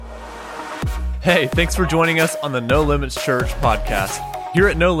Hey, thanks for joining us on the No Limits Church podcast. Here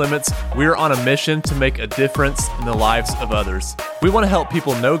at No Limits, we are on a mission to make a difference in the lives of others. We want to help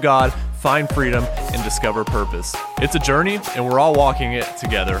people know God, find freedom, and discover purpose. It's a journey, and we're all walking it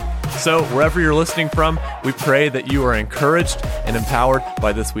together. So, wherever you're listening from, we pray that you are encouraged and empowered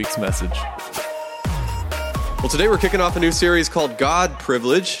by this week's message. Well, today we're kicking off a new series called God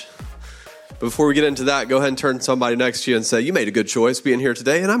Privilege. But before we get into that, go ahead and turn to somebody next to you and say, you made a good choice being here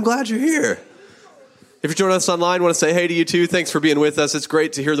today, and I'm glad you're here. If you're joining us online, I want to say hey to you too. Thanks for being with us. It's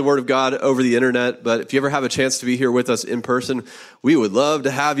great to hear the Word of God over the internet, but if you ever have a chance to be here with us in person, we would love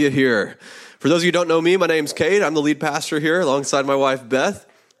to have you here. For those of you who don't know me, my name's Cade. I'm the lead pastor here alongside my wife, Beth.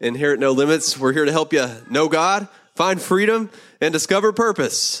 And here at No Limits, we're here to help you know God, find freedom, and discover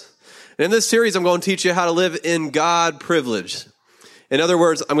purpose. And in this series, I'm going to teach you how to live in God privilege. In other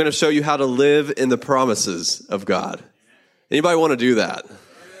words, I'm going to show you how to live in the promises of God. Anybody want to do that?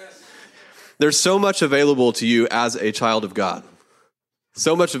 There's so much available to you as a child of God.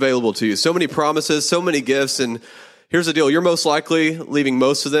 So much available to you. So many promises, so many gifts. And here's the deal. You're most likely leaving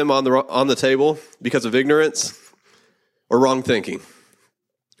most of them on the table because of ignorance or wrong thinking.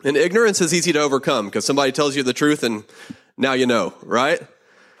 And ignorance is easy to overcome because somebody tells you the truth and now you know, right?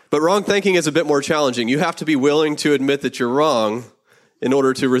 But wrong thinking is a bit more challenging. You have to be willing to admit that you're wrong in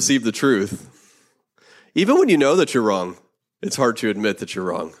order to receive the truth. Even when you know that you're wrong, it's hard to admit that you're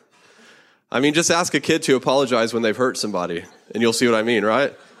wrong. I mean, just ask a kid to apologize when they've hurt somebody, and you'll see what I mean,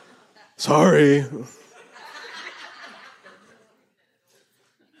 right? Sorry.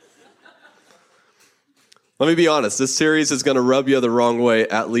 Let me be honest, this series is going to rub you the wrong way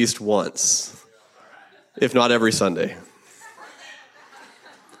at least once, if not every Sunday.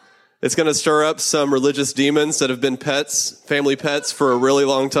 It's going to stir up some religious demons that have been pets, family pets, for a really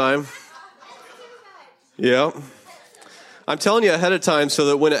long time. Yeah. I'm telling you ahead of time so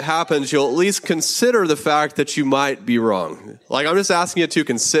that when it happens, you'll at least consider the fact that you might be wrong. Like, I'm just asking you to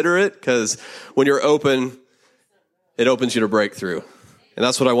consider it because when you're open, it opens you to breakthrough. And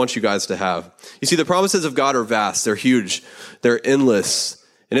that's what I want you guys to have. You see, the promises of God are vast. They're huge. They're endless.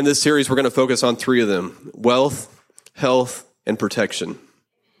 And in this series, we're going to focus on three of them: wealth, health, and protection.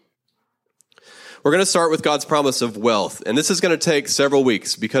 We're going to start with God's promise of wealth. And this is going to take several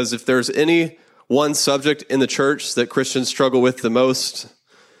weeks because if there's any one subject in the church that Christians struggle with the most,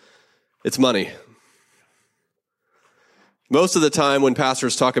 it's money. Most of the time when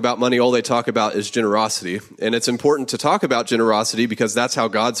pastors talk about money, all they talk about is generosity. And it's important to talk about generosity because that's how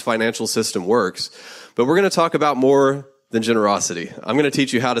God's financial system works. But we're going to talk about more than generosity. I'm going to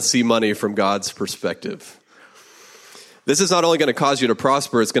teach you how to see money from God's perspective. This is not only going to cause you to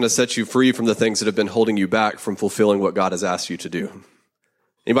prosper, it's going to set you free from the things that have been holding you back from fulfilling what God has asked you to do.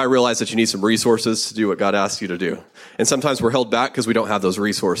 Anybody realize that you need some resources to do what God asks you to do? And sometimes we're held back because we don't have those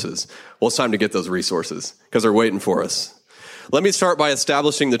resources. Well, it's time to get those resources because they're waiting for us. Let me start by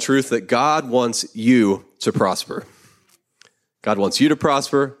establishing the truth that God wants you to prosper. God wants you to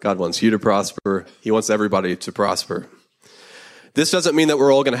prosper. God wants you to prosper. He wants everybody to prosper. This doesn't mean that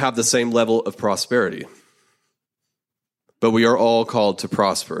we're all going to have the same level of prosperity, but we are all called to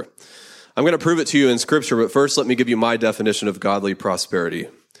prosper. I'm going to prove it to you in Scripture, but first let me give you my definition of godly prosperity.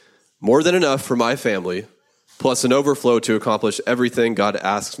 More than enough for my family, plus an overflow to accomplish everything God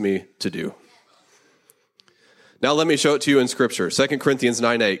asks me to do. Now let me show it to you in Scripture. 2 Corinthians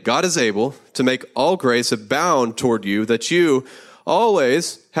 9:8. God is able to make all grace abound toward you, that you,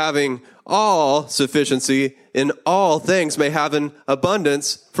 always having all sufficiency in all things, may have an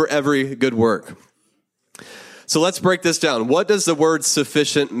abundance for every good work. So let's break this down. What does the word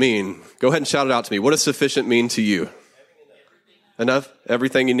sufficient mean? Go ahead and shout it out to me. What does sufficient mean to you? Enough?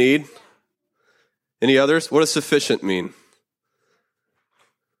 Everything you need? Any others? What does sufficient mean?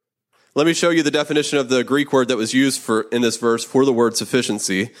 Let me show you the definition of the Greek word that was used in this verse for the word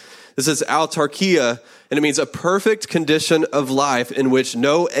sufficiency. This is autarkia, and it means a perfect condition of life in which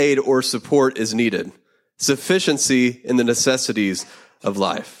no aid or support is needed. Sufficiency in the necessities of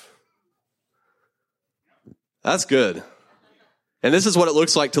life. That's good. And this is what it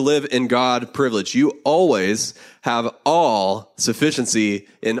looks like to live in God privilege. You always have all sufficiency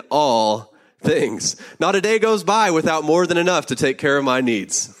in all things. Not a day goes by without more than enough to take care of my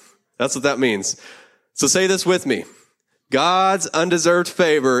needs. That's what that means. So say this with me. God's undeserved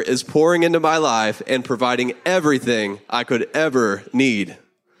favor is pouring into my life and providing everything I could ever need.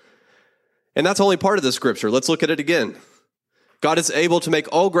 And that's only part of the scripture. Let's look at it again. God is able to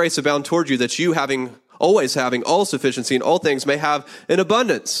make all grace abound toward you, that you always having all sufficiency in all things may have an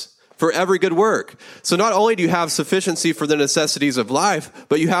abundance for every good work. So not only do you have sufficiency for the necessities of life,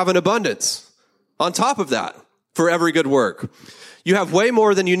 but you have an abundance on top of that for every good work. You have way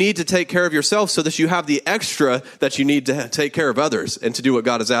more than you need to take care of yourself so that you have the extra that you need to take care of others and to do what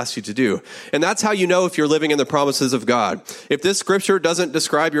God has asked you to do. And that's how you know if you're living in the promises of God. If this scripture doesn't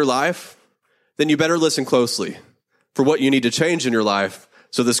describe your life, then you better listen closely for what you need to change in your life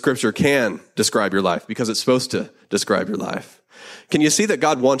so the scripture can describe your life, because it's supposed to describe your life. Can you see that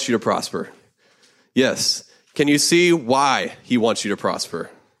God wants you to prosper? Yes. Can you see why he wants you to prosper?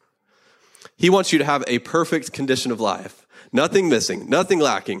 He wants you to have a perfect condition of life. Nothing missing, nothing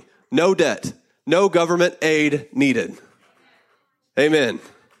lacking, no debt, no government aid needed. Amen.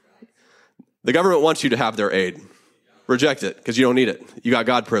 The government wants you to have their aid. Reject it, because you don't need it. You got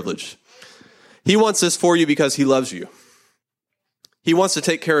God privilege. He wants this for you because he loves you. He wants to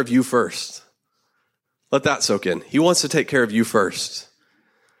take care of you first. Let that soak in. He wants to take care of you first.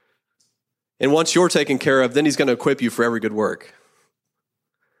 And once you're taken care of, then he's going to equip you for every good work.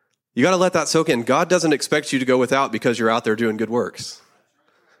 You got to let that soak in. God doesn't expect you to go without because you're out there doing good works.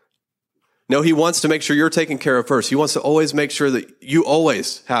 No, he wants to make sure you're taken care of first. He wants to always make sure that you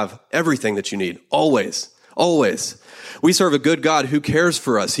always have everything that you need. Always. Always. We serve a good God who cares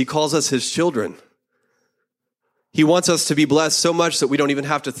for us. He calls us his children. He wants us to be blessed so much that we don't even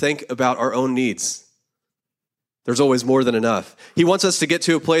have to think about our own needs. There's always more than enough. He wants us to get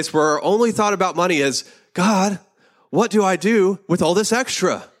to a place where our only thought about money is, God, what do I do with all this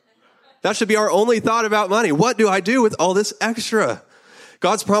extra? That should be our only thought about money. What do I do with all this extra?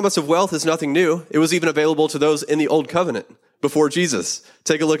 God's promise of wealth is nothing new. It was even available to those in the old covenant before Jesus.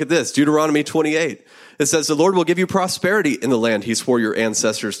 Take a look at this, Deuteronomy 28. It says, the Lord will give you prosperity in the land he swore your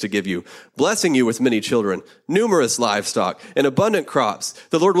ancestors to give you, blessing you with many children, numerous livestock, and abundant crops.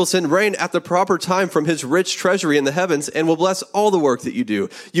 The Lord will send rain at the proper time from his rich treasury in the heavens and will bless all the work that you do.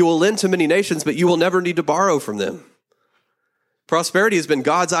 You will lend to many nations, but you will never need to borrow from them. Prosperity has been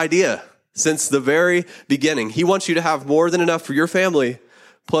God's idea since the very beginning. He wants you to have more than enough for your family,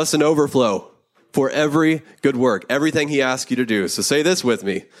 plus an overflow for every good work, everything he asks you to do. So say this with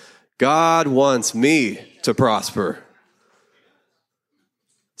me. God wants me to prosper.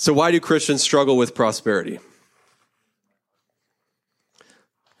 So why do Christians struggle with prosperity?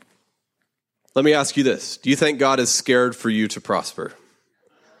 Let me ask you this. Do you think God is scared for you to prosper?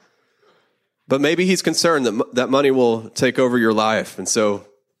 But maybe he's concerned that money will take over your life, and so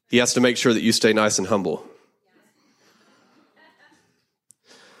he has to make sure that you stay nice and humble.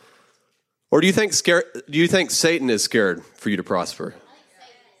 Or do you think Satan is scared for you to prosper?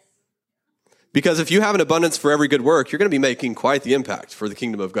 Because if you have an abundance for every good work, you're going to be making quite the impact for the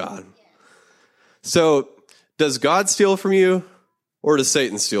kingdom of God. So, does God steal from you, or does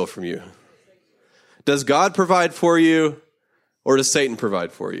Satan steal from you? Does God provide for you, or does Satan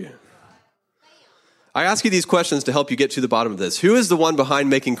provide for you? I ask you these questions to help you get to the bottom of this. Who is the one behind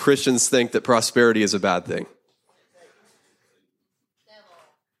making Christians think that prosperity is a bad thing?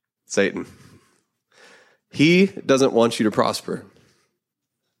 Satan. He doesn't want you to prosper.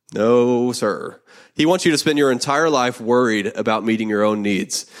 No, sir. He wants you to spend your entire life worried about meeting your own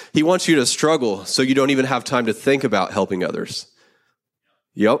needs. He wants you to struggle so you don't even have time to think about helping others.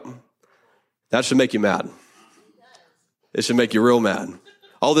 Yep. That should make you mad. It should make you real mad.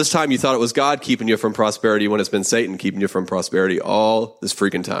 All this time you thought it was God keeping you from prosperity when it's been Satan keeping you from prosperity all this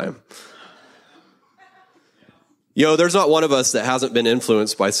freaking time. You know, there's not one of us that hasn't been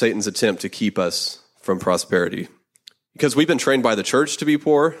influenced by Satan's attempt to keep us from prosperity. Because we've been trained by the church to be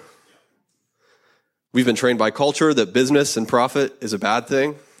poor. We've been trained by culture that business and profit is a bad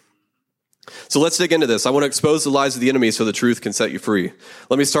thing. So let's dig into this. I want to expose the lies of the enemy so the truth can set you free.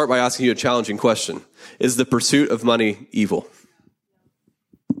 Let me start by asking you a challenging question. Is the pursuit of money evil?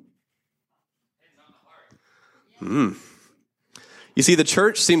 You see, the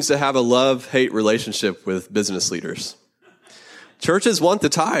church seems to have a love-hate relationship with business leaders. Churches want the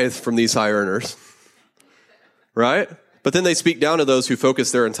tithe from these high earners, right? But then they speak down to those who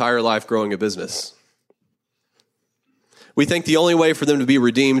focus their entire life growing a business. We think the only way for them to be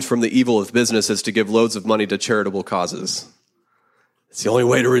redeemed from the evil of business is to give loads of money to charitable causes. It's the only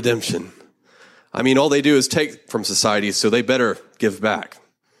way to redemption. I mean, all they do is take from society, so they better give back.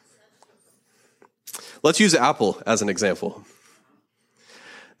 Let's use Apple as an example.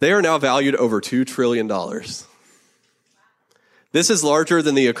 They are now valued over $2 trillion. This is larger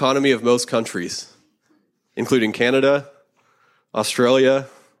than the economy of most countries, including Canada, Australia,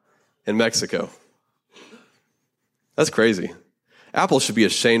 and Mexico. That's crazy. Apple should be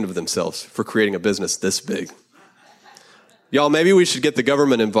ashamed of themselves for creating a business this big. Y'all, maybe we should get the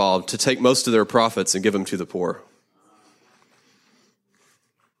government involved to take most of their profits and give them to the poor.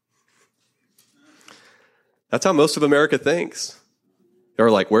 That's how most of America thinks.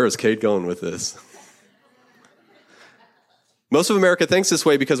 They're like, where is Cade going with this? Most of America thinks this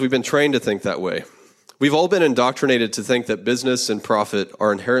way because we've been trained to think that way. We've all been indoctrinated to think that business and profit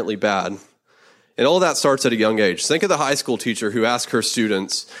are inherently bad. And all of that starts at a young age. Think of the high school teacher who asks her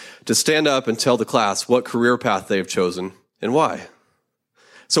students to stand up and tell the class what career path they've chosen and why.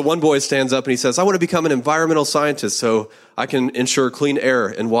 So one boy stands up and he says, I want to become an environmental scientist so I can ensure clean air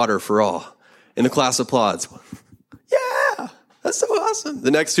and water for all. And the class applauds. Yeah, that's so awesome.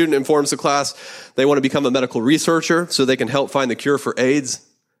 The next student informs the class they want to become a medical researcher so they can help find the cure for AIDS.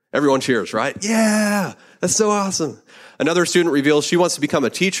 Everyone cheers, right? Yeah, that's so awesome. Another student reveals she wants to become a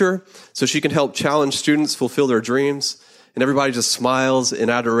teacher so she can help challenge students fulfill their dreams. And everybody just smiles in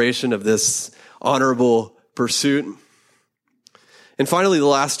adoration of this honorable pursuit. And finally, the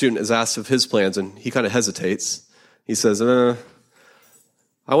last student is asked of his plans, and he kind of hesitates. He says, I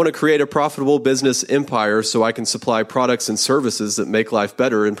want to create a profitable business empire so I can supply products and services that make life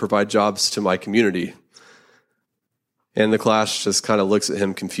better and provide jobs to my community. And the class just kind of looks at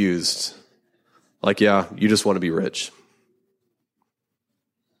him confused. Like, yeah, you just want to be rich.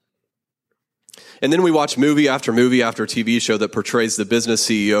 And then we watch movie after TV show that portrays the business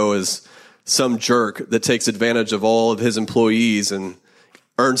CEO as some jerk that takes advantage of all of his employees and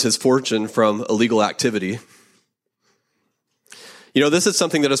earns his fortune from illegal activity. You know, this is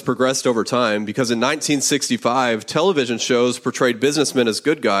something that has progressed over time because in 1965, television shows portrayed businessmen as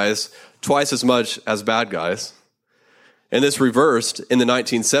good guys twice as much as bad guys. And this reversed in the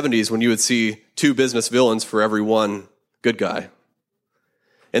 1970s when you would see 2 business villains for every 1 good guy.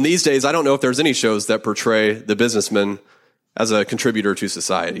 And these days, I don't know if there's any shows that portray the businessman as a contributor to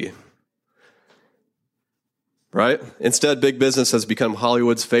society. Right? Instead, big business has become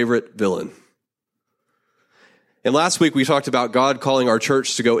Hollywood's favorite villain. And last week, we talked about God calling our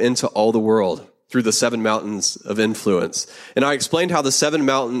church to go into all the world through the 7 mountains of influence. And I explained how the 7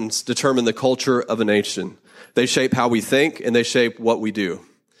 mountains determine the culture of a nation. They shape how we think, and they shape what we do.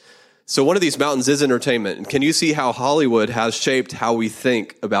 So one of these mountains is entertainment. And can you see how Hollywood has shaped how we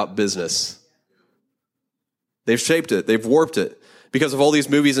think about business? They've shaped it. They've warped it. Because of all these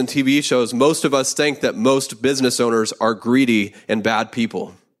movies and TV shows, most of us think that most business owners are greedy and bad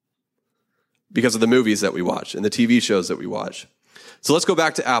people because of the movies that we watch and the TV shows that we watch. So let's go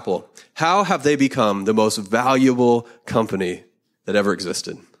back to Apple. How have they become the most valuable company that ever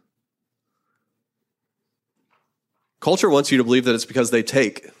existed? Culture wants you to believe that it's because they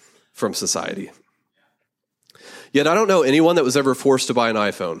take from society. Yet I don't know anyone that was ever forced to buy an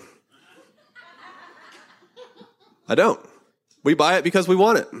iPhone. I don't. We buy it because we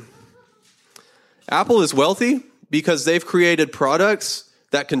want it. Apple is wealthy because they've created products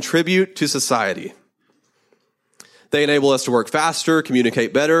that contribute to society. They enable us to work faster,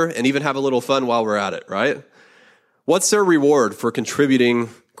 communicate better, and even have a little fun while we're at it, right? What's their reward for contributing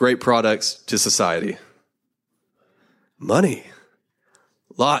great products to society? Money.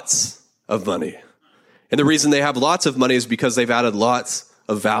 Lots of money. And the reason they have lots of money is because they've added lots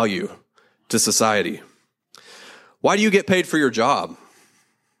of value to society. Why do you get paid for your job?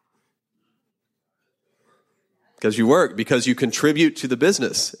 Because you work, because you contribute to the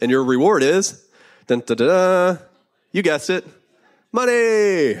business. And your reward is, you guessed it,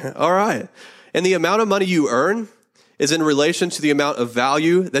 money. All right. And the amount of money you earn is in relation to the amount of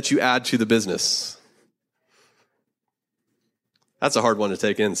value that you add to the business. That's a hard one to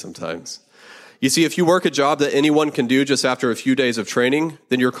take in sometimes. You see, if you work a job that anyone can do just after a few days of training,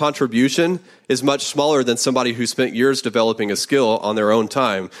 then your contribution is much smaller than somebody who spent years developing a skill on their own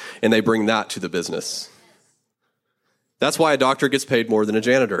time, and they bring that to the business. That's why a doctor gets paid more than a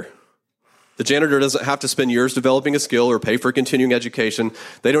janitor. The janitor doesn't have to spend years developing a skill or pay for continuing education.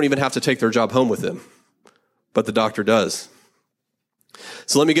 They don't even have to take their job home with them, but the doctor does.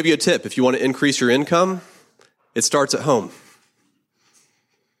 So let me give you a tip. If you want to increase your income, it starts at home.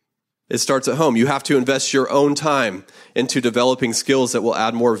 It starts at home. You have to invest your own time into developing skills that will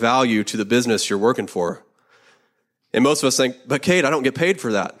add more value to the business you're working for. And most of us think, but Kate, I don't get paid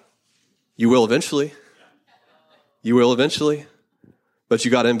for that. You will eventually. You will eventually. But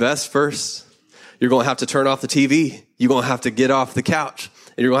you got to invest first. You're going to have to turn off the TV. You're going to have to get off the couch.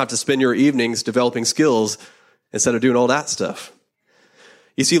 And you're going to have to spend your evenings developing skills instead of doing all that stuff.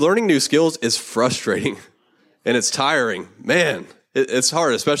 You see, learning new skills is frustrating and it's tiring. Man, it's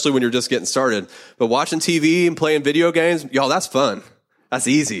hard, especially when you're just getting started. But watching TV and playing video games, y'all, that's fun. That's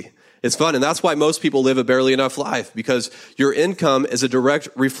easy. It's fun. And that's why most people live a barely enough life, because your income is a direct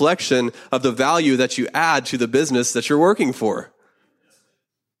reflection of the value that you add to the business that you're working for.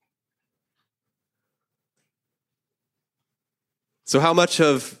 So how much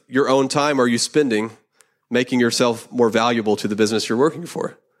of your own time are you spending making yourself more valuable to the business you're working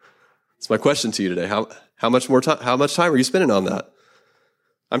for? It's my question to you today. How much time are you spending on that?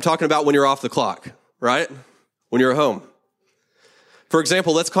 I'm talking about when you're off the clock, right? When you're at home. For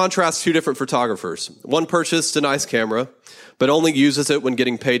example, let's contrast two different photographers. One purchased a nice camera, but only uses it when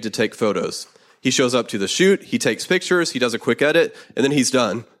getting paid to take photos. He shows up to the shoot, he takes pictures, he does a quick edit, and then he's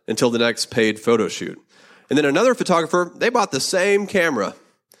done until the next paid photo shoot. And then another photographer, they bought the same camera.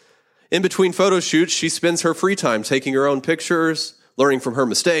 In between photo shoots, she spends her free time taking her own pictures, learning from her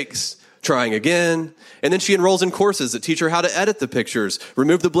mistakes, trying again, and then she enrolls in courses that teach her how to edit the pictures,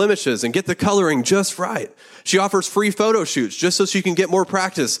 remove the blemishes, and get the coloring just right. She offers free photo shoots just so she can get more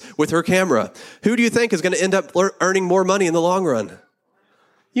practice with her camera. Who do you think is going to end up earning more money in the long run?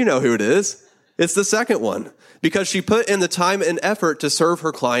 You know who it is. It's the second one, because she put in the time and effort to serve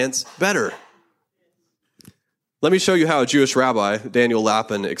her clients better. Let me show you how a Jewish rabbi, Daniel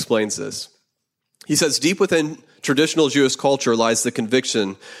Lapin, explains this. He says, deep within traditional Jewish culture lies the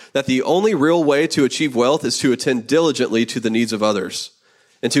conviction that the only real way to achieve wealth is to attend diligently to the needs of others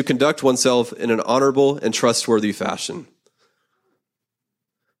and to conduct oneself in an honorable and trustworthy fashion.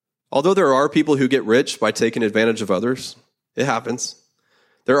 Although there are people who get rich by taking advantage of others, it happens.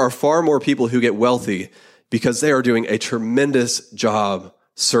 There are far more people who get wealthy because they are doing a tremendous job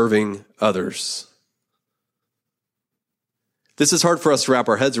serving others. This is hard for us to wrap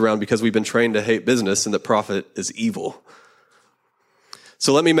our heads around because we've been trained to hate business and that profit is evil.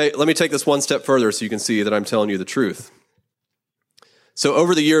 So let me take this one step further so you can see that I'm telling you the truth. So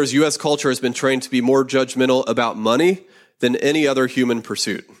over the years, U.S. culture has been trained to be more judgmental about money than any other human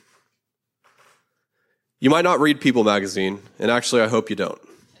pursuit. You might not read People magazine, and actually I hope you don't.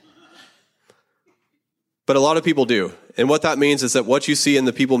 But a lot of people do. And what that means is that what you see in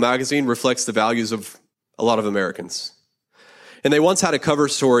the People magazine reflects the values of a lot of Americans. And they once had a cover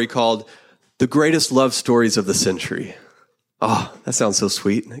story called The Greatest Love Stories of the Century. Oh, that sounds so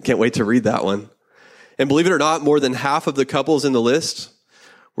sweet. I can't wait to read that one. And believe it or not, more than half of the couples in the list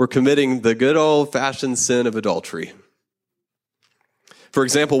were committing the good old-fashioned sin of adultery. For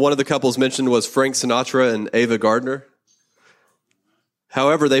example, one of the couples mentioned was Frank Sinatra and Ava Gardner.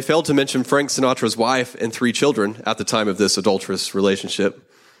 However, they failed to mention Frank Sinatra's wife and 3 children at the time of this adulterous relationship.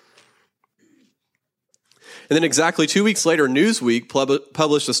 And then exactly 2 weeks later, Newsweek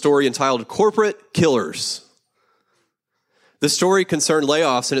published a story entitled Corporate Killers. The story concerned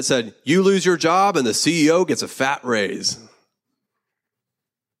layoffs, and it said, you lose your job and the CEO gets a fat raise.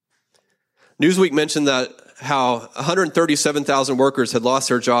 Newsweek mentioned that how 137,000 workers had lost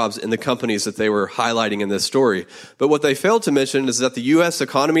their jobs in the companies that they were highlighting in this story. But what they failed to mention is that the U.S.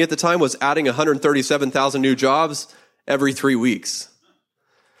 economy at the time was adding 137,000 new jobs every 3 weeks.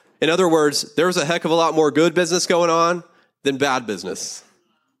 In other words, there was a heck of a lot more good business going on than bad business.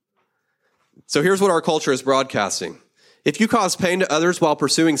 So here's what our culture is broadcasting. If you cause pain to others while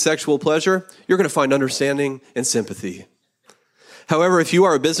pursuing sexual pleasure, you're going to find understanding and sympathy. However, if you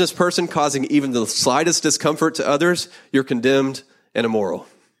are a business person causing even the slightest discomfort to others, you're condemned and immoral.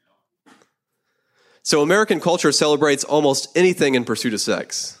 So American culture celebrates almost anything in pursuit of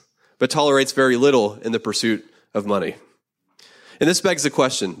sex, but tolerates very little in the pursuit of money. And this begs the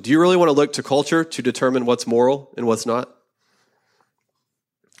question, do you really want to look to culture to determine what's moral and what's not?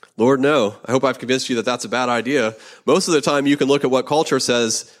 Lord, no. I hope I've convinced you that that's a bad idea. Most of the time, you can look at what culture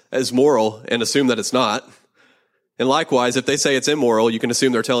says is moral and assume that it's not. And likewise, if they say it's immoral, you can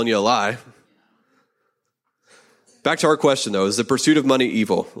assume they're telling you a lie. Back to our question, though, is the pursuit of money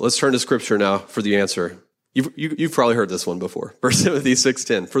evil? Let's turn to Scripture now for the answer. You've probably heard this one before. 1 Timothy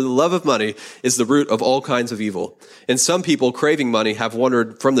 6:10. For the love of money is the root of all kinds of evil. And some people craving money have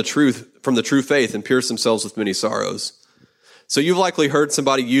wandered from the true faith and pierced themselves with many sorrows. So you've likely heard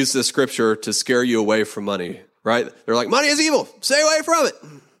somebody use this scripture to scare you away from money, right? They're like, money is evil. Stay away from it.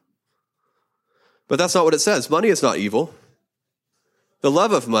 But that's not what it says. Money is not evil. The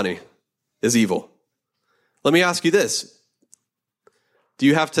love of money is evil. Let me ask you this. Do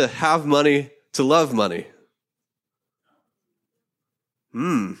you have to have money to love money?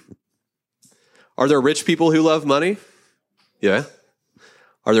 Are there rich people who love money? Yeah.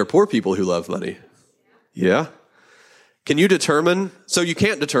 Are there poor people who love money? Yeah. Can you determine? So you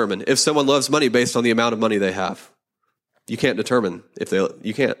can't determine if someone loves money based on the amount of money they have. You can't determine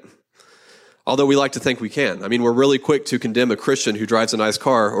you can't. Although we like to think we can. I mean, we're really quick to condemn a Christian who drives a nice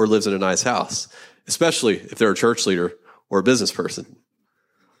car or lives in a nice house, especially if they're a church leader or a business person.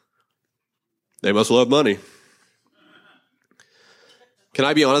 They must love money. Can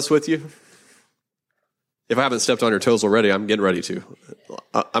I be honest with you? If I haven't stepped on your toes already, I'm getting ready to.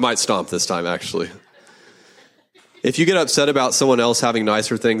 I might stomp this time, actually. If you get upset about someone else having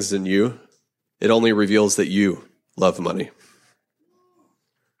nicer things than you, it only reveals that you love money.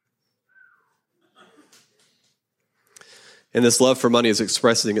 And this love for money is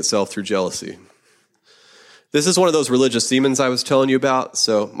expressing itself through jealousy. This is one of those religious demons I was telling you about,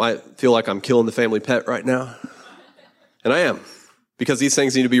 so might feel like I'm killing the family pet right now. And I am, because these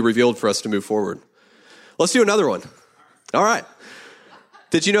things need to be revealed for us to move forward. Let's do another one. All right.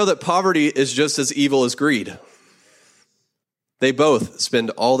 Did you know that poverty is just as evil as greed? They both spend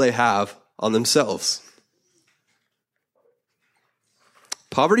all they have on themselves.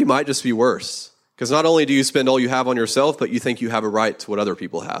 Poverty might just be worse, because not only do you spend all you have on yourself, but you think you have a right to what other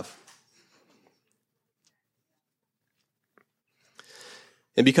people have.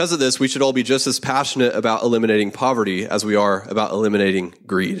 And because of this, we should all be just as passionate about eliminating poverty as we are about eliminating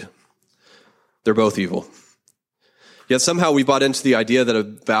greed. They're both evil. Yet somehow we bought into the idea that a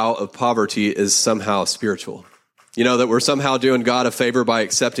vow of poverty is somehow spiritual. You know, that we're somehow doing God a favor by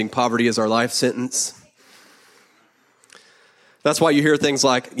accepting poverty as our life sentence. That's why you hear things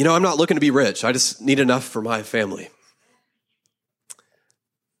like, I'm not looking to be rich. I just need enough for my family.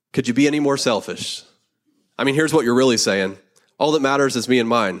 Could you be any more selfish? I mean, here's what you're really saying. All that matters is me and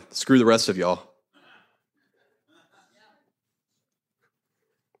mine. Screw the rest of y'all.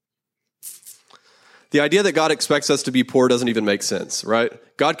 The idea that God expects us to be poor doesn't even make sense, right?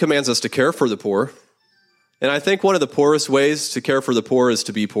 God commands us to care for the poor. And I think one of the poorest ways to care for the poor is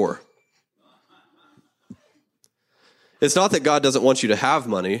to be poor. It's not that God doesn't want you to have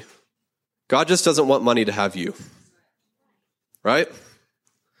money. God just doesn't want money to have you. Right?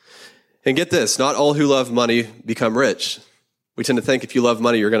 And get this, not all who love money become rich. We tend to think if you love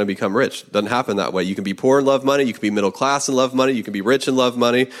money, you're going to become rich. It doesn't happen that way. You can be poor and love money. You can be middle class and love money. You can be rich and love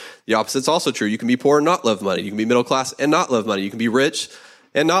money. The opposite's also true. You can be poor and not love money. You can be middle class and not love money. You can be rich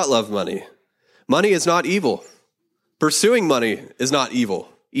and not love money. Money is not evil. Pursuing money is not evil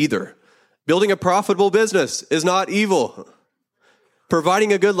either. Building a profitable business is not evil.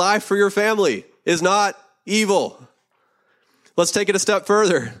 Providing a good life for your family is not evil. Let's take it a step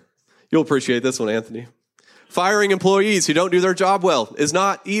further. You'll appreciate this one, Anthony. Firing employees who don't do their job well is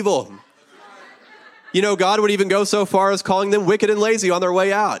not evil. God would even go so far as calling them wicked and lazy on their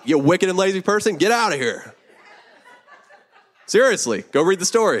way out. You wicked and lazy person, get out of here. Seriously, go read the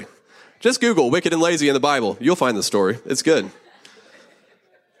story. Just Google wicked and lazy in the Bible. You'll find the story. It's good.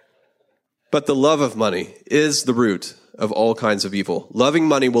 But the love of money is the root of all kinds of evil. Loving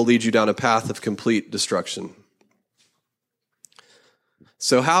money will lead you down a path of complete destruction.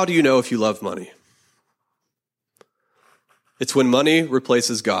 So how do you know if you love money? It's when money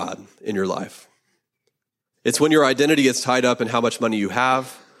replaces God in your life. It's when your identity is tied up in how much money you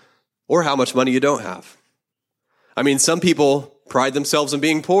have or how much money you don't have. I mean, some people pride themselves in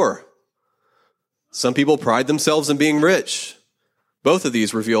being poor. Some people pride themselves in being rich. Both of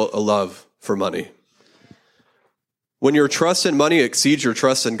these reveal a love for money. When your trust in money exceeds your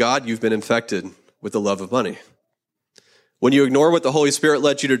trust in God, you've been infected with the love of money. When you ignore what the Holy Spirit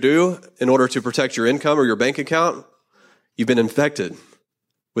led you to do in order to protect your income or your bank account, you've been infected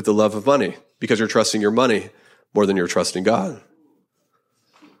with the love of money because you're trusting your money more than you're trusting God.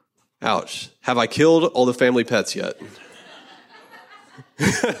 Ouch. Have I killed all the family pets yet?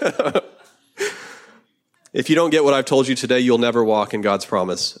 If you don't get what I've told you today, you'll never walk in God's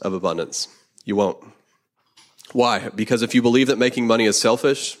promise of abundance. You won't. Why? Because if you believe that making money is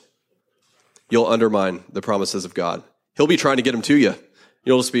selfish, you'll undermine the promises of God. He'll be trying to get them to you.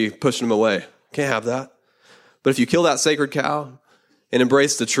 You'll just be pushing them away. Can't have that. But if you kill that sacred cow and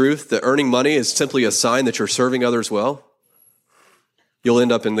embrace the truth that earning money is simply a sign that you're serving others well, you'll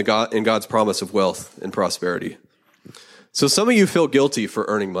end up in God's promise of wealth and prosperity. So some of you feel guilty for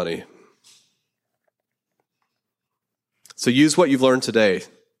earning money. So use what you've learned today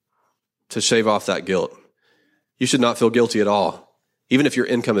to shave off that guilt. You should not feel guilty at all. Even if your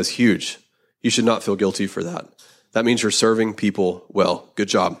income is huge, you should not feel guilty for that. That means you're serving people well. Good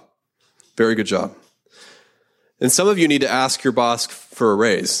job. Very good job. And some of you need to ask your boss for a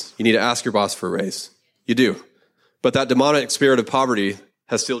raise. You need to ask your boss for a raise. You do. But that demonic spirit of poverty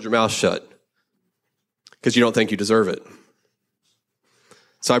has sealed your mouth shut because you don't think you deserve it.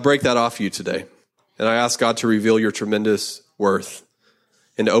 So I break that off you today. And I ask God to reveal your tremendous worth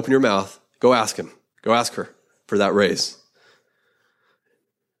and to open your mouth. Go ask him. Go ask her for that raise.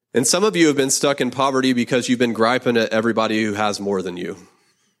 And some of you have been stuck in poverty because you've been griping at everybody who has more than you.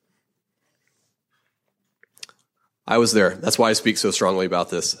 I was there. That's why I speak so strongly about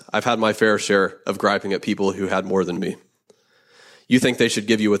this. I've had my fair share of griping at people who had more than me. You think they should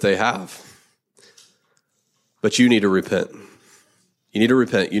give you what they have. But you need to repent. You need to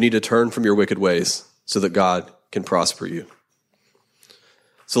repent. You need to turn from your wicked ways so that God can prosper you.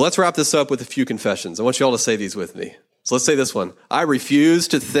 So let's wrap this up with a few confessions. I want you all to say these with me. So let's say this one. I refuse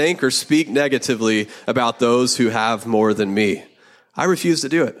to think or speak negatively about those who have more than me. I refuse to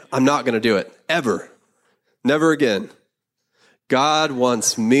do it. I'm not going to do it. Ever. Never again. God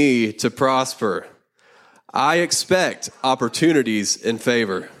wants me to prosper. I expect opportunities and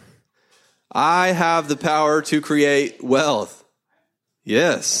favor. I have the power to create wealth.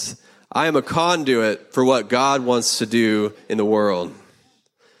 Yes, I am a conduit for what God wants to do in the world.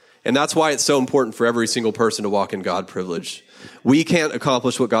 And that's why it's so important for every single person to walk in God privilege. We can't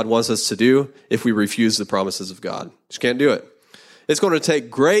accomplish what God wants us to do if we refuse the promises of God. Just can't do it. It's going to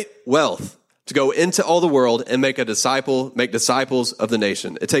take great wealth to go into all the world and make disciples of the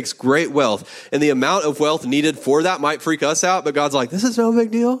nation. It takes great wealth. And the amount of wealth needed for that might freak us out, but God's like, this is no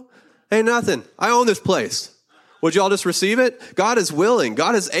big deal. Ain't nothing. I own this place. Would you all just receive it? God is willing.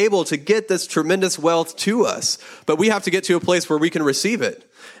 God is able to get this tremendous wealth to us, but we have to get to a place where we can receive it.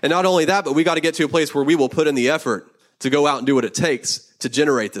 And not only that, but we got to get to a place where we will put in the effort to go out and do what it takes to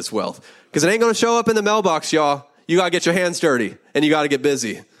generate this wealth. Because it ain't going to show up in the mailbox, y'all. You got to get your hands dirty and you got to get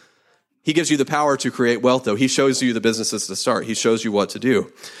busy. He gives you the power to create wealth, though. He shows you the businesses to start. He shows you what to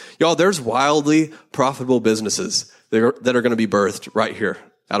do. Y'all, there's wildly profitable businesses that are going to be birthed right here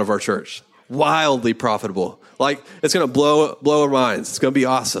out of our church. Wildly profitable. Like, it's going to blow our minds. It's going to be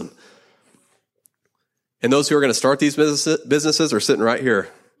awesome. And those who are going to start these businesses are sitting right here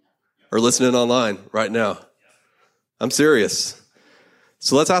or listening online right now. I'm serious.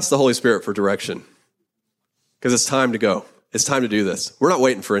 So let's ask the Holy Spirit for direction, because it's time to go. It's time to do this. We're not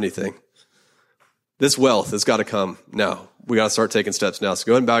waiting for anything. This wealth has got to come now. We got to start taking steps now. So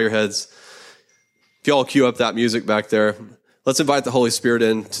go ahead and bow your heads. If y'all cue up that music back there, let's invite the Holy Spirit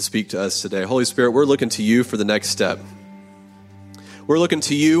in to speak to us today. Holy Spirit, we're looking to you for the next step. We're looking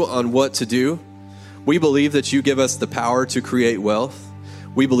to you on what to do. We believe that you give us the power to create wealth.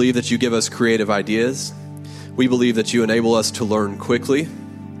 We believe that you give us creative ideas. We believe that you enable us to learn quickly.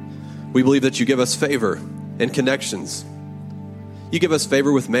 We believe that you give us favor and connections. You give us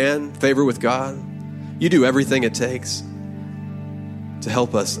favor with man, favor with God. You do everything it takes to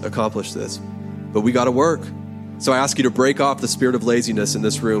help us accomplish this. But we got to work. So I ask you to break off the spirit of laziness in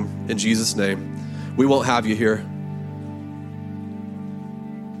this room in Jesus' name. We won't have you here.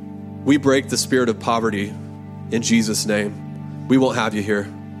 We break the spirit of poverty in Jesus' name. We won't have you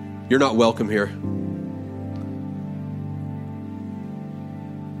here. You're not welcome here.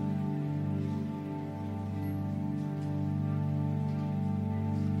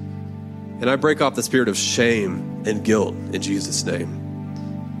 And I break off the spirit of shame and guilt in Jesus' name.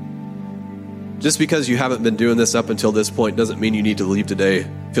 Just because you haven't been doing this up until this point doesn't mean you need to leave today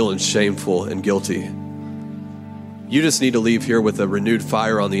feeling shameful and guilty. You just need to leave here with a renewed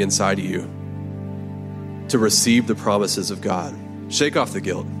fire on the inside of you to receive the promises of God. Shake off the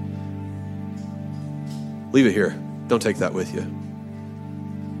guilt. Leave it here. Don't take that with you.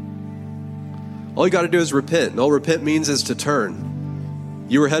 All you got to do is repent. And all repent means is to turn.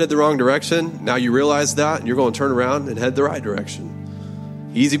 You were headed the wrong direction. Now you realize that, and you're going to turn around and head the right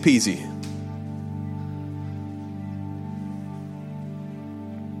direction. Easy peasy.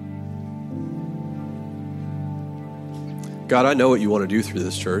 God, I know what you want to do through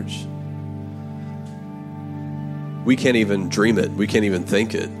this church. We can't even dream it. We can't even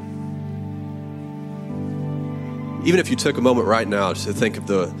think it. Even if you took a moment right now to think of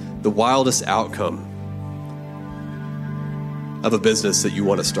the wildest outcome of a business that you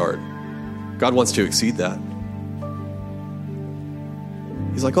want to start, God wants to exceed that.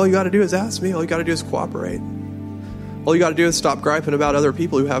 He's like, all you got to do is ask me. All you got to do is cooperate. All you got to do is stop griping about other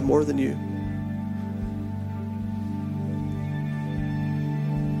people who have more than you.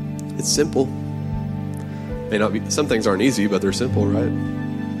 It's simple. May not be, some things aren't easy, but they're simple, right?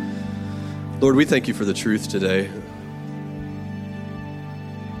 Lord, we thank you for the truth today.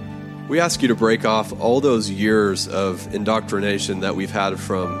 We ask you to break off all those years of indoctrination that we've had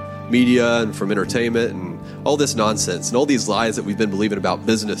from media and from entertainment and all this nonsense and all these lies that we've been believing about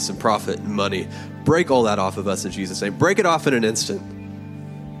business and profit and money. Break all that off of us in Jesus' name. Break it off in an instant.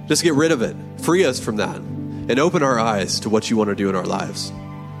 Just get rid of it. Free us from that and open our eyes to what you want to do in our lives.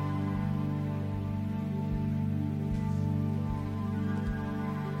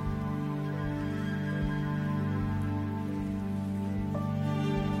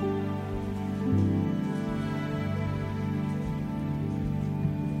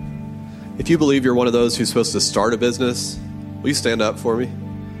 If you believe you're one of those who's supposed to start a business, will you stand up for me?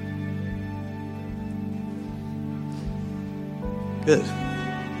 Good.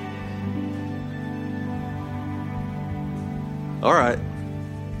 All right.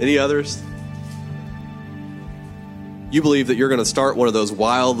 Any others? You believe that you're going to start one of those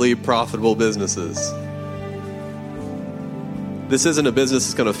wildly profitable businesses. This isn't a business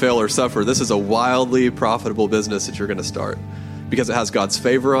that's going to fail or suffer. This is a wildly profitable business that you're going to start because it has God's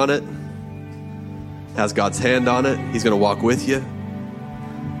favor on it, has God's hand on it. He's going to walk with you.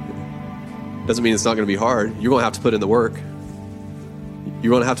 Doesn't mean it's not going to be hard. You're going to have to put in the work.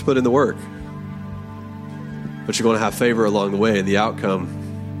 You're going to have to put in the work. But you're going to have favor along the way, and the outcome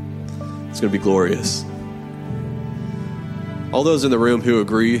is going to be glorious. All those in the room who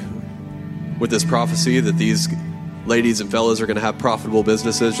agree with this prophecy that these ladies and fellas are going to have profitable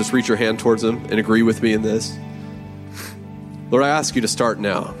businesses, just reach your hand towards them and agree with me in this. Lord, I ask you to start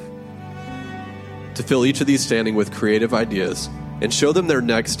now, to fill each of these standing with creative ideas and show them their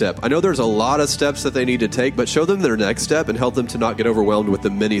next step. I know there's a lot of steps that they need to take, but show them their next step and help them to not get overwhelmed with the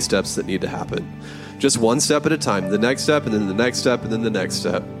many steps that need to happen. Just one step at a time, the next step, and then the next step, and then the next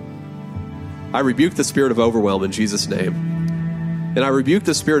step. I rebuke the spirit of overwhelm in Jesus' name. And I rebuke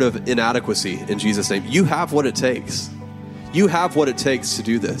the spirit of inadequacy in Jesus' name. You have what it takes. You have what it takes to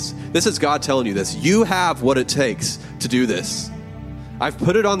do this. This is God telling you this. You have what it takes to do this. I've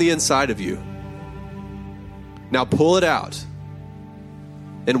put it on the inside of you. Now pull it out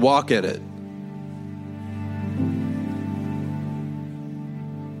and walk in it.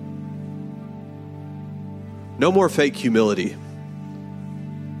 No more fake humility.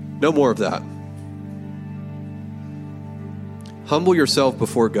 No more of that. Humble yourself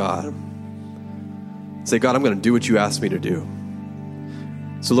before God. Say, God, I'm going to do what you asked me to do.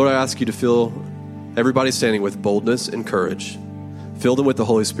 So, Lord, I ask you to fill everybody standing with boldness and courage. Fill them with the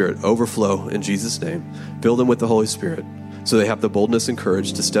Holy Spirit. Overflow in Jesus' name. Fill them with the Holy Spirit so they have the boldness and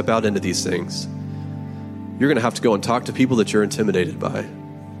courage to step out into these things. You're going to have to go and talk to people that you're intimidated by,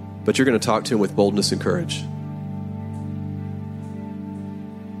 but you're going to talk to them with boldness and courage.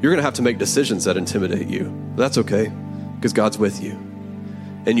 You're going to have to make decisions that intimidate you. That's okay, because God's with you.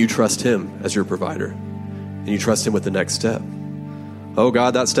 And you trust him as your provider. And you trust him with the next step. Oh,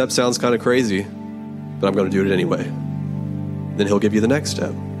 God, that step sounds kind of crazy, but I'm going to do it anyway. Then he'll give you the next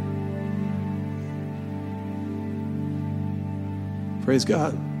step. Praise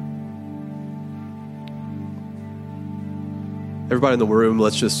God. Everybody in the room,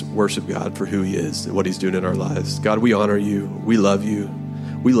 let's just worship God for who he is and what he's doing in our lives. God, we honor you. We love you.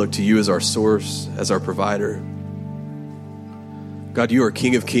 We look to you as our source, as our provider. God, you are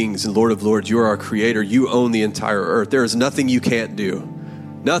King of Kings and Lord of Lords. You are our creator. You own the entire earth. There is nothing you can't do.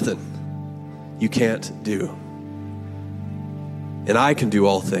 Nothing you can't do. And I can do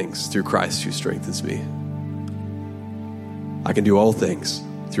all things through Christ who strengthens me. I can do all things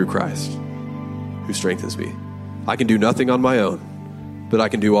through Christ who strengthens me. I can do nothing on my own, but I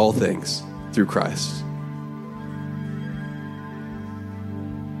can do all things through Christ.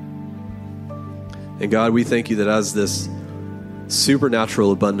 And God, we thank you that as this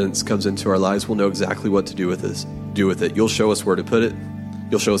supernatural abundance comes into our lives, we'll know exactly what to do with it. You'll show us where to put it.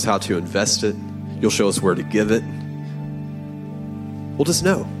 You'll show us how to invest it. You'll show us where to give it. We'll just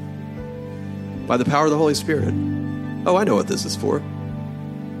know by the power of the Holy Spirit. Oh, I know what this is for.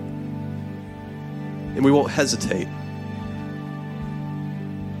 And we won't hesitate.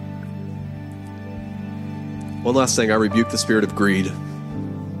 One last thing, I rebuke the spirit of greed.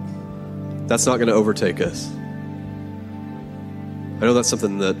 That's not going to overtake us. I know that's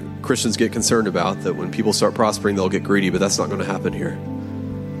something that Christians get concerned about, that when people start prospering, they'll get greedy, but that's not going to happen here.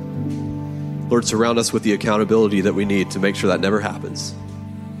 Lord, surround us with the accountability that we need to make sure that never happens.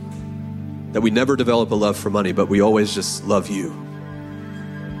 That we never develop a love for money, but we always just love you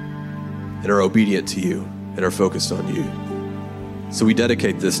and are obedient to you and are focused on you. So we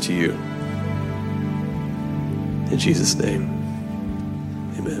dedicate this to you. In Jesus' name,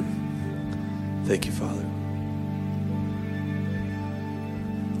 amen. Thank you, Father.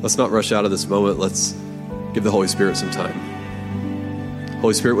 Let's not rush out of this moment. Let's give the Holy Spirit some time.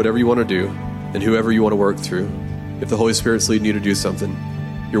 Holy Spirit, whatever you want to do and whoever you want to work through, if the Holy Spirit's leading you to do something,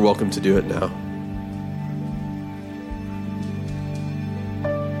 you're welcome to do it now.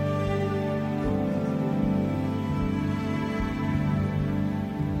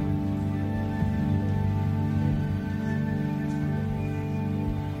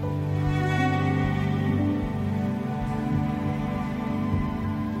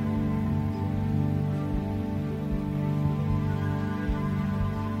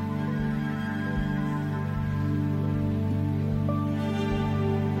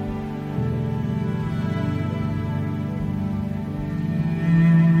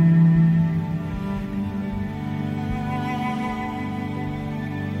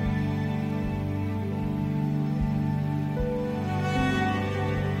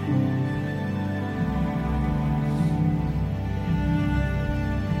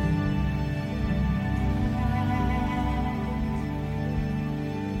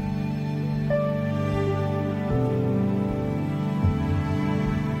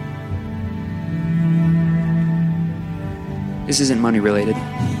 This isn't money related.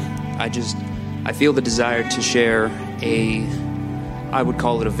 I feel the desire to share I would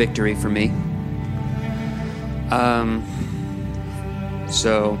call it a victory for me.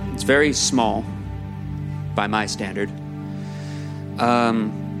 So it's very small by my standard.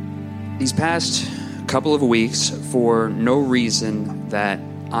 These past couple of weeks, for no reason that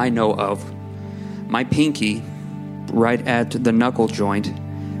I know of, my pinky right at the knuckle joint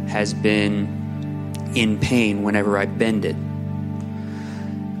has been in pain whenever I bend it.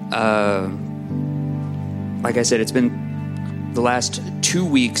 Like I said, it's been the last 2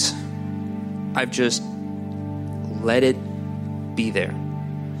 weeks. I've just let it be there.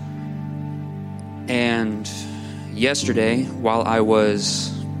 And yesterday, while I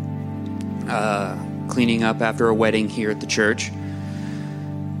was cleaning up after a wedding here at the church,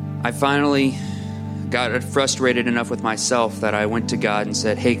 I finally got frustrated enough with myself that I went to God and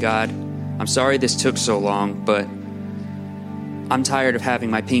said, "Hey God, I'm sorry this took so long, but I'm tired of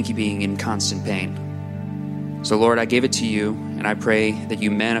having my pinky being in constant pain. So Lord, I give it to you, and I pray that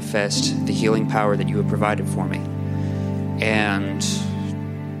you manifest the healing power that you have provided for me." And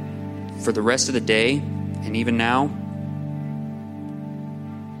for the rest of the day, and even now,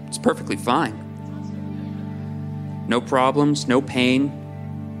 it's perfectly fine. No problems, no pain,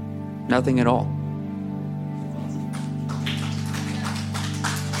 nothing at all.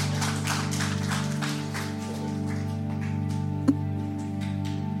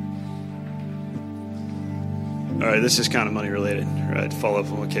 All right, this is kind of money related, right? To follow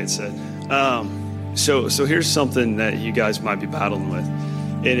up on what Kate said. So here's something that you guys might be battling with,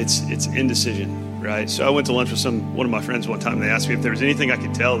 and it's indecision, right? So I went to lunch with one of my friends one time, and they asked me if there was anything I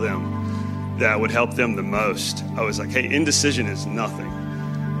could tell them that would help them the most. I was like, hey, indecision is nothing.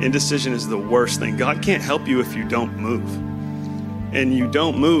 Indecision is the worst thing. God can't help you if you don't move, and you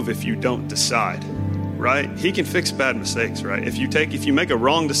don't move if you don't decide, right? He can fix bad mistakes, right? If you make a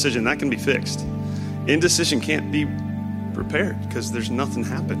wrong decision, that can be fixed. Indecision can't be repaired because there's nothing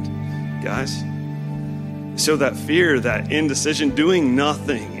happened, guys. So that fear, that indecision, doing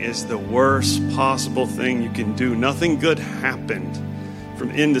nothing is the worst possible thing you can do. Nothing good happened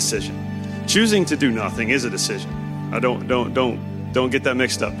from indecision. Choosing to do nothing is a decision. Don't get that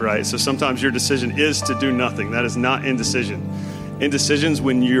mixed up, right? So sometimes your decision is to do nothing. That is not indecision. Indecision's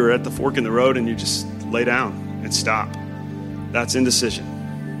when you're at the fork in the road and you just lay down and stop. That's indecision.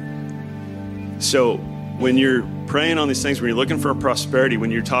 So when you're praying on these things, when you're looking for prosperity,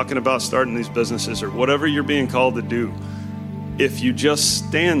 when you're talking about starting these businesses or whatever you're being called to do, if you just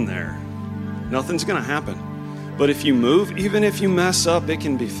stand there, nothing's going to happen. But if you move, even if you mess up, it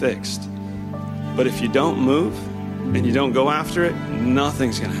can be fixed. But if you don't move and you don't go after it,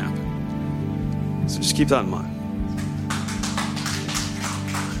 nothing's going to happen. So just keep that in mind.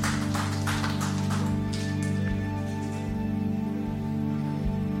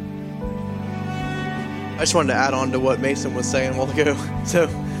 I just wanted to add on to what Mason was saying a while ago. So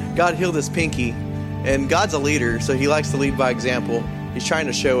God healed his pinky, and God's a leader, so he likes to lead by example. He's trying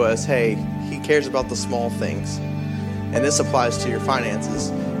to show us, hey, he cares about the small things. And this applies to your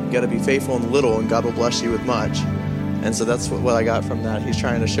finances. You got to be faithful in little, and God will bless you with much. And so that's what I got from that. He's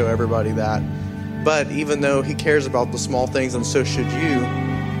trying to show everybody that. But even though he cares about the small things, and so should you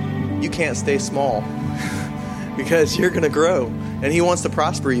can't stay small because you're going to grow. And he wants to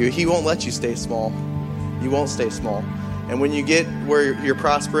prosper you. He won't let you stay small. You won't stay small. And when you get where you're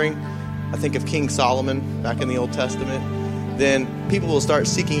prospering, I think of King Solomon back in the Old Testament, then people will start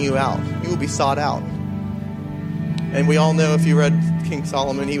seeking you out. You will be sought out. And we all know, if you read King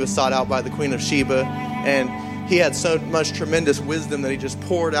Solomon, he was sought out by the Queen of Sheba, and he had so much tremendous wisdom that he just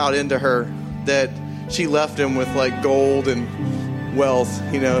poured out into her that she left him with like gold and wealth,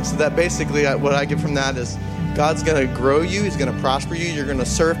 So that basically what I get from that is God's going to grow you. He's going to prosper you. You're going to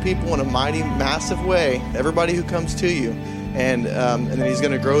serve people in a mighty, massive way, everybody who comes to you. And then he's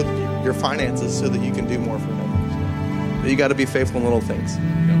going to grow your finances so that you can do more for him. But you got to be faithful in little things.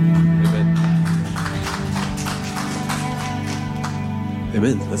 Amen.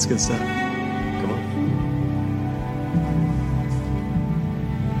 Amen. That's good stuff. Come on.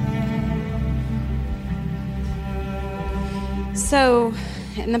 So,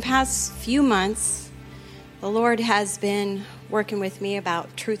 in the past few months, the Lord has been working with me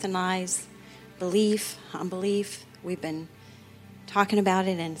about truth and lies, belief, unbelief. We've been talking about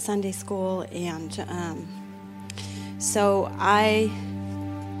it in Sunday school, and so I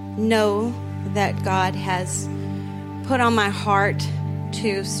know that God has put on my heart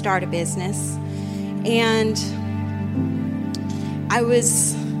to start a business, and I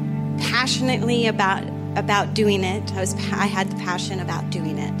was passionately about doing it. I had the passion about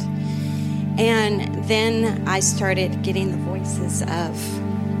doing it. And then I started getting the voices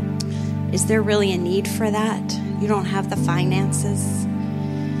of, is there really a need for that? You don't have the finances.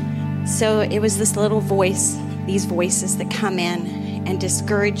 So it was this little voice, these voices that come in and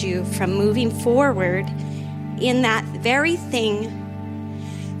discourage you from moving forward in that very thing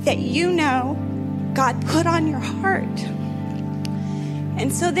that you know God put on your heart.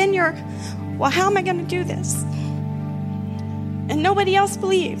 And so then you're, well, how am I going to do this? And nobody else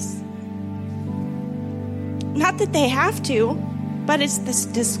believes. Not that they have to, but it's this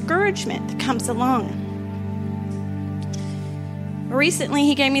discouragement that comes along. Recently,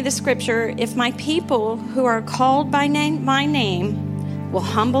 he gave me the scripture, if my people who are called by my name will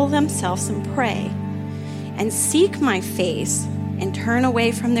humble themselves and pray and seek my face and turn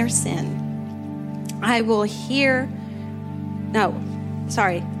away from their sin, I will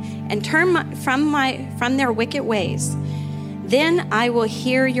and turn from their wicked ways. Then I will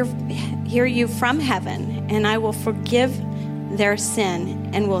hear you from heaven, and I will forgive their sin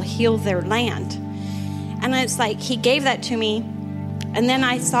and will heal their land. And it's like he gave that to me, and then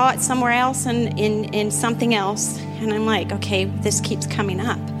I saw it somewhere else and in something else, and I'm like, okay, this keeps coming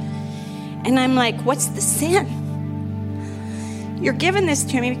up. And I'm like, what's the sin? You're giving this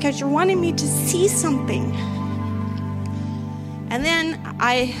to me because you're wanting me to see something. And then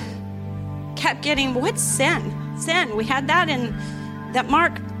I kept getting, what's sin? Sin. We had that in that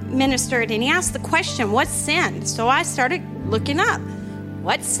Mark ministered, and he asked the question, what's sin? So I started looking up,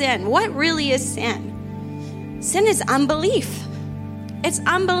 what's sin? What really is sin? Sin is unbelief. It's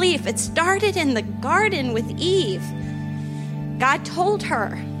unbelief. It started in the garden with Eve. God told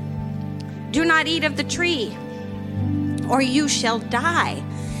her, do not eat of the tree, or you shall die.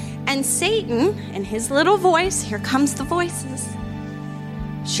 And Satan, in his little voice, here comes the voices,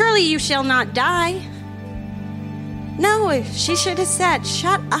 surely you shall not die. No, she should have said,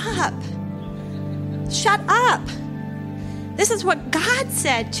 shut up. Shut up. This is what God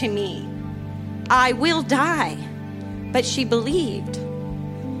said to me. I will die. But she believed.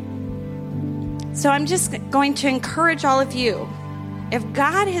 So I'm just going to encourage all of you. If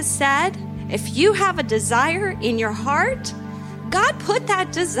God has said, if you have a desire in your heart, God put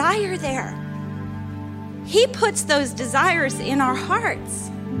that desire there. He puts those desires in our hearts.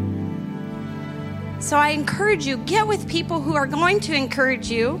 So I encourage you, get with people who are going to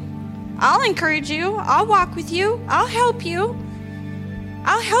encourage you. I'll encourage you. I'll walk with you. I'll help you.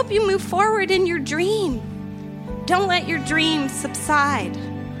 I'll help you move forward in your dream. Don't let your dream subside.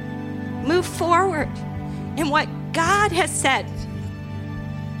 Move forward in what God has said.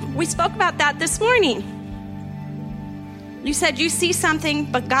 We spoke about that this morning. You said you see something,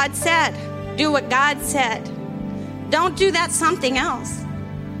 but God said, do what God said. Don't do that something else.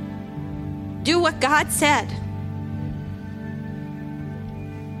 Do what God said.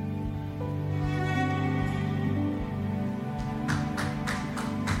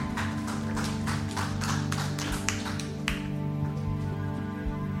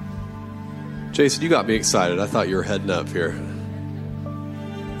 Jason, you got me excited. I thought you were heading up here.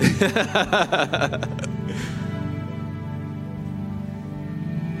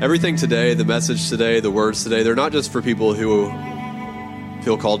 Everything today, the message today, the words today, they're not just for people who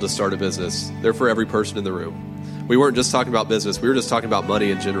feel called to start a business. They're for every person in the room. We weren't just talking about business. We were just talking about money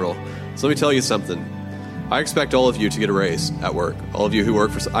in general. So let me tell you something. I expect all of you to get a raise at work. All of you who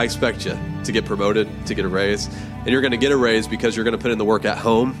work I expect you to get promoted, to get a raise. And you're going to get a raise because you're going to put in the work at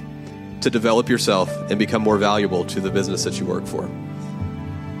home to develop yourself and become more valuable to the business that you work for.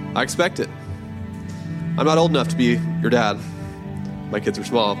 I expect it. I'm not old enough to be your dad. My kids are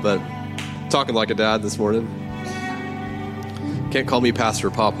small, but I'm talking like a dad this morning. Can't call me Pastor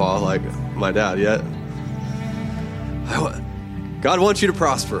Pawpaw like my dad yet. God wants you to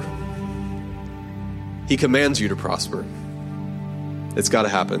prosper. He commands you to prosper. It's got to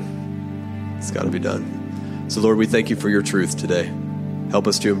happen. It's got to be done. So Lord, we thank you for your truth today. Help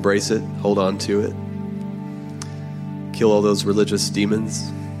us to embrace it, hold on to it. Kill all those religious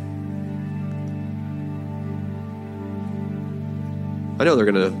demons. I know they're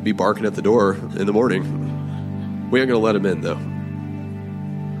going to be barking at the door in the morning. We aren't going to let them in, though.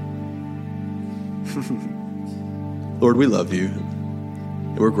 Lord, we love you,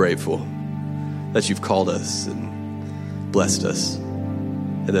 and we're grateful that you've called us and blessed us,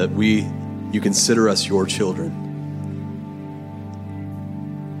 and that you consider us your children,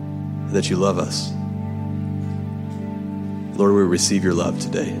 and that you love us. Lord, we receive your love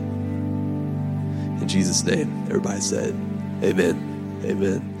today. In Jesus' name, everybody said, amen.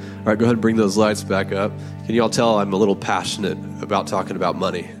 Amen. All right, go ahead and bring those lights back up. Can you all tell I'm a little passionate about talking about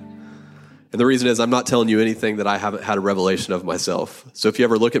money? And the reason is I'm not telling you anything that I haven't had a revelation of myself. So if you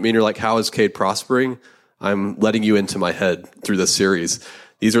ever look at me and you're like, how is Cade prospering? I'm letting you into my head through this series.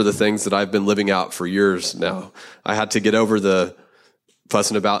 These are the things that I've been living out for years now. I had to get over the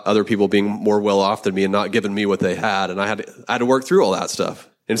fussing about other people being more well off than me and not giving me what they had. And I had to work through all that stuff.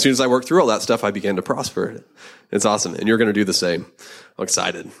 And as soon as I worked through all that stuff, I began to prosper. It's awesome. And you're going to do the same. I'm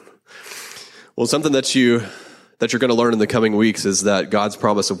excited. Well, something that you're going to learn in the coming weeks is that God's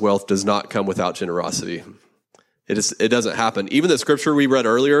promise of wealth does not come without generosity. It doesn't happen. Even the scripture we read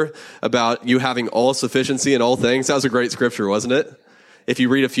earlier about you having all sufficiency in all things, that was a great scripture, wasn't it? If you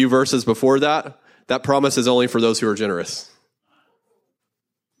read a few verses before that, that promise is only for those who are generous.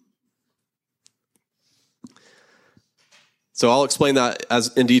 So I'll explain that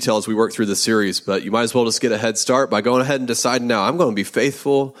in detail as we work through this series, but you might as well just get a head start by going ahead and deciding now, I'm going to be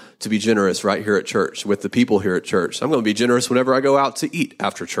faithful to be generous right here at church with the people here at church. I'm going to be generous whenever I go out to eat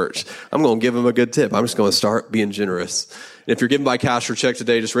after church. I'm going to give them a good tip. I'm just going to start being generous. And if you're giving by cash or check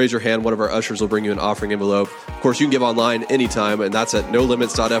today, just raise your hand. One of our ushers will bring you an offering envelope. Of course, you can give online anytime, and that's at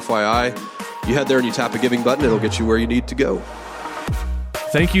nolimits.fyi. You head there and you tap a giving button. It'll get you where you need to go.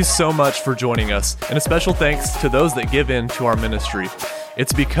 Thank you so much for joining us, and a special thanks to those that give in to our ministry.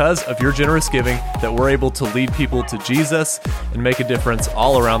 It's because of your generous giving that we're able to lead people to Jesus and make a difference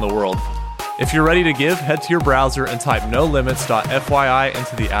all around the world. If you're ready to give, head to your browser and type nolimits.fyi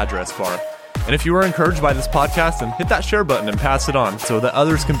into the address bar. And if you were encouraged by this podcast, then hit that share button and pass it on so that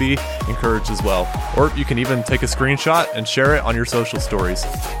others can be encouraged as well. Or you can even take a screenshot and share it on your social stories.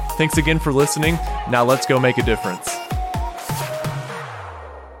 Thanks again for listening. Now let's go make a difference.